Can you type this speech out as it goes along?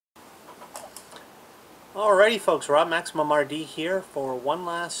Alrighty folks, Rob MaximumRD here for one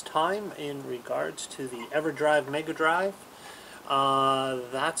last time in regards to the EverdDrive Mega Drive.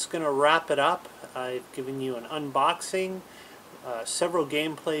 That's going to wrap it up. I've given you an unboxing, several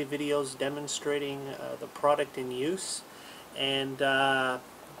gameplay videos demonstrating the product in use, and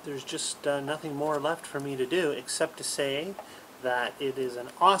there's just nothing more left for me to do except to say that it is an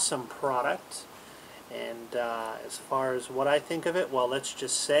awesome product. And as far as what I think of it, well, let's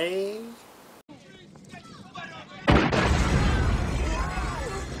just say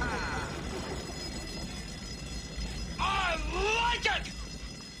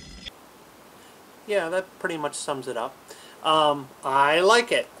yeah, that pretty much sums it up. I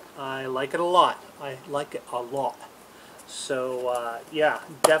like it. I like it a lot. I like it a lot. So, yeah,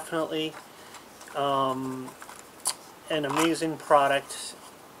 definitely an amazing product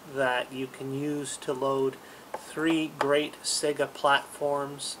that you can use to load 3 great Sega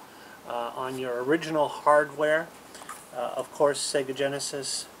platforms on your original hardware. Of course, Sega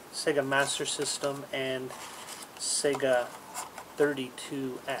Genesis, Sega Master System, and Sega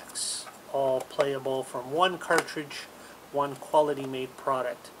 32X. All playable from one cartridge, one quality made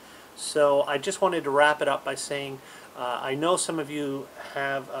product. So I just wanted to wrap it up by saying I know some of you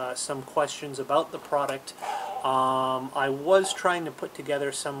have some questions about the product. I was trying to put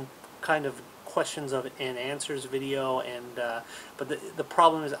together some kind of questions and answers video, and but the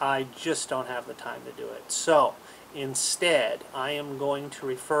problem is I just don't have the time to do it. So instead, I am going to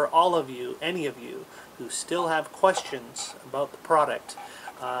refer all of you, any of you who still have questions about the product,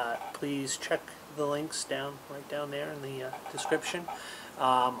 please check the links right down there in the description.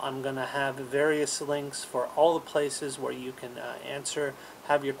 I'm going to have various links for all the places where you can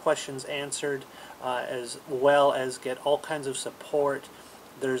have your questions answered, as well as get all kinds of support.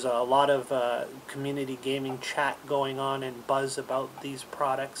 There's a lot of community gaming chat going on and buzz about these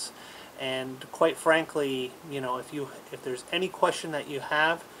products. And quite frankly, you know, if there's any question that you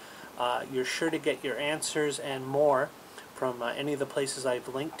have, you're sure to get your answers and more from any of the places I've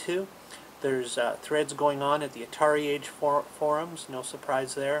linked to. There's threads going on at the AtariAge forums, no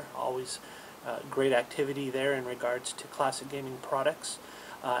surprise there. Always great activity there in regards to classic gaming products,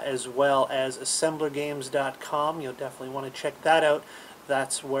 as well as assemblergames.com. You'll definitely want to check that out.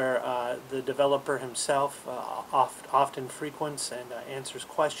 That's where the developer himself often frequents and answers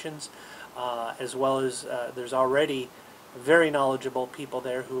questions, as well as there's already very knowledgeable people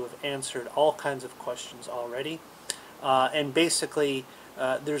there who have answered all kinds of questions already. And basically,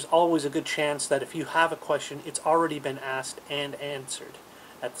 there's always a good chance that if you have a question, it's already been asked and answered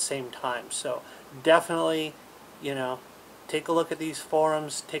at the same time. So definitely, you know, take a look at these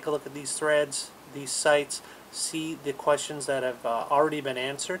forums, take a look at these threads, these sites, see the questions that have already been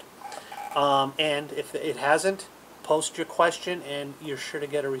answered. And if it hasn't, post your question and you're sure to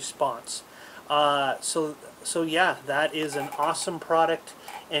get a response. So yeah, that is an awesome product.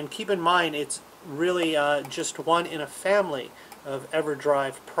 And keep in mind, it's really just one in a family of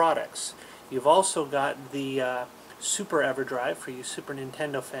EverdDrive products. You've also got the Super EverdDrive for you Super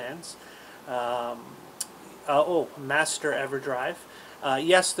Nintendo fans. Master EverdDrive.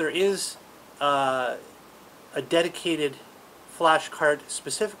 Yes, there is a dedicated flash card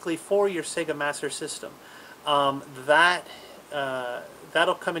specifically for your Sega Master System. That'll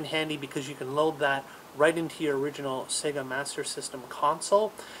come in handy because you can load that right into your original Sega Master System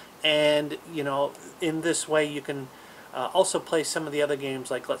console, and you know, in this way you can also play some of the other games,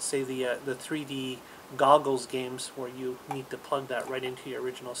 like let's say the 3D goggles games where you need to plug that right into your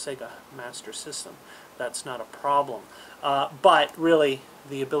original Sega Master System. That's not a problem. But really,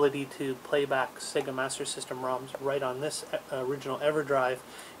 the ability to play back Sega Master System ROMs right on this original EverdDrive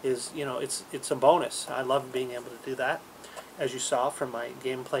is, you know, it's a bonus. I love being able to do that, as you saw from my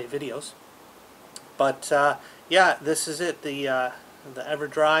gameplay videos. But yeah, this is it. The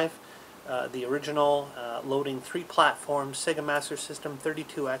EverdDrive, the original, loading 3 platforms, Sega Master System,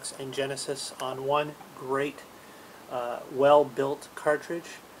 32X, and Genesis on one great, well-built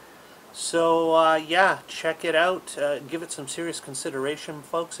cartridge. So yeah, check it out. Give it some serious consideration,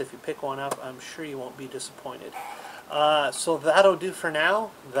 folks. If you pick one up, I'm sure you won't be disappointed. So that'll do for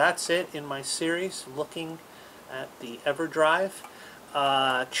now. That's it in my series looking at the EverdDrive.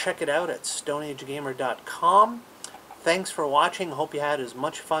 Check it out at stonagegamer.com. Thanks for watching. Hope you had as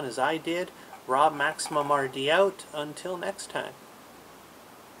much fun as I did. Rob MaximumRD out. Until next time.